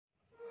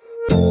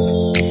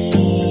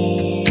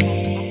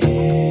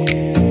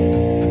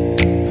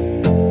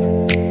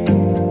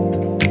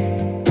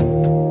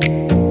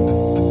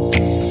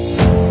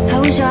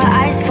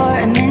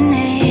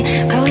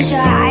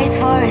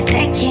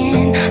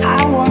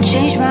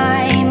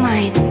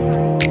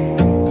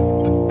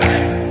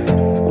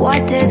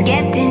is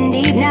getting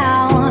deep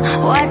now?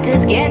 What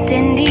is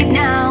getting deep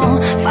now?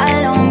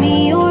 Follow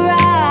me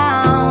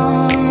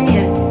around,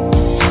 yeah.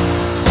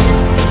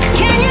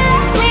 Can you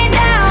let me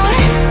down?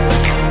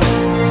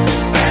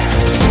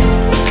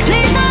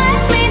 Please don't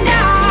let me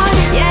down.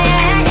 Yeah,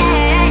 yeah,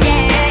 yeah,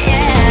 yeah,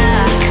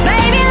 yeah.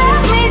 Baby,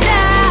 let me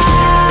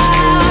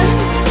down.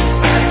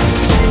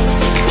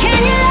 Can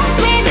you let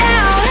me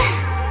down?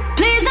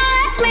 Please don't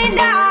let me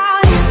down.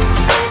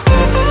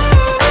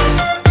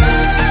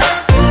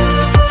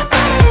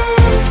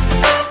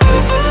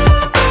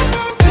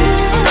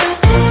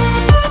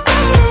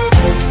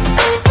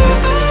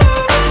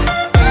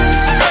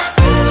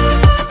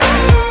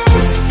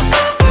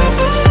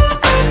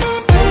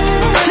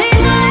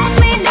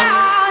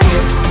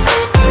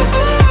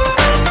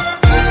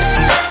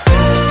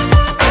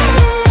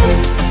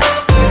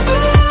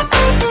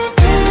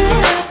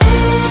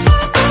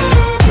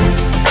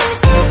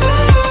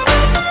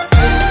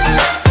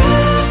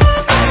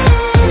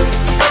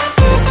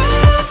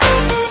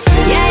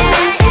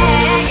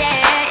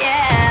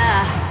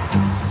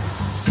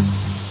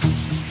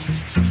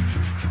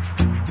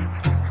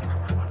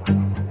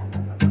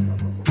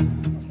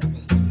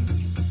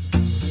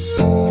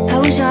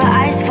 Close your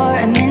eyes for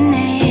a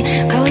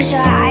minute, close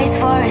your eyes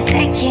for a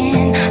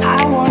second.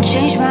 I won't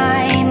change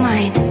my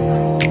mind.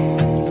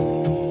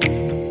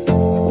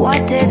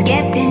 What is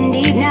getting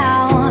deep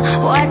now?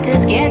 What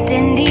is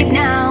getting deep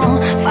now?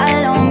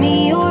 Follow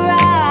me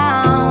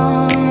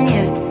around,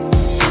 yeah.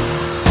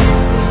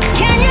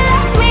 Can you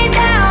let me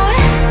down?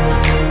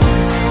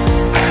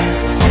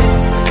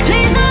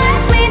 Please don't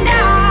let me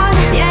down.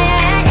 Yeah,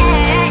 yeah,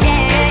 yeah,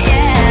 yeah,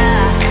 yeah.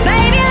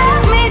 Baby,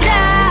 let me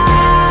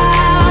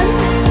down.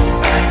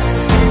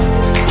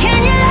 Can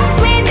you let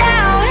me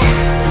down?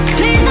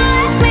 Please don't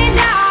let me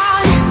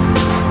down.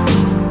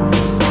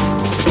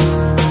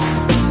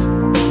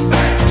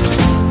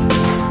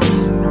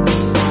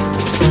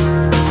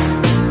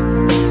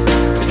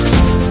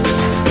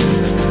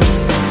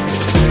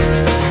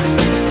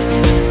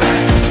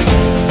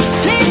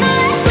 Please don't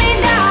let me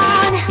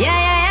down. Yeah,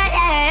 yeah,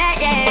 yeah,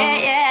 yeah, yeah,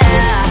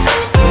 yeah.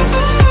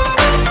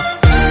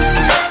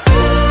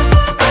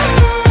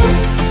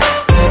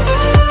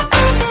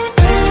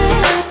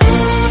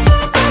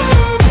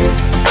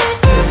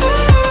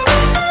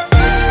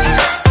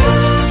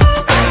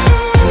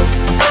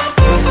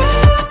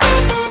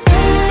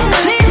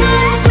 Please don't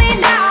let me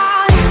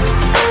down.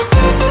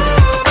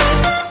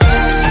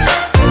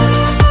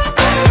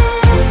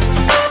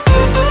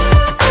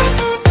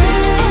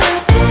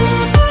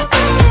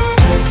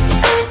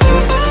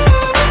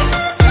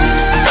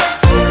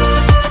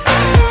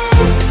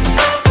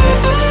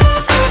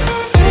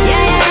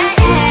 Yeah, yeah,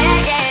 yeah,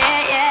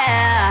 yeah,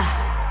 yeah.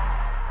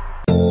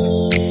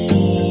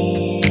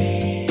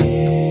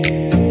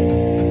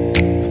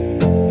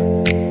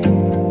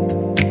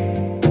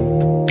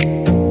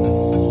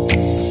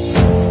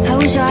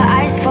 Close your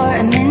eyes for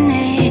a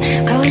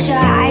minute, close your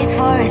eyes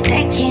for a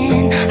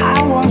second.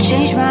 I won't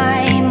change my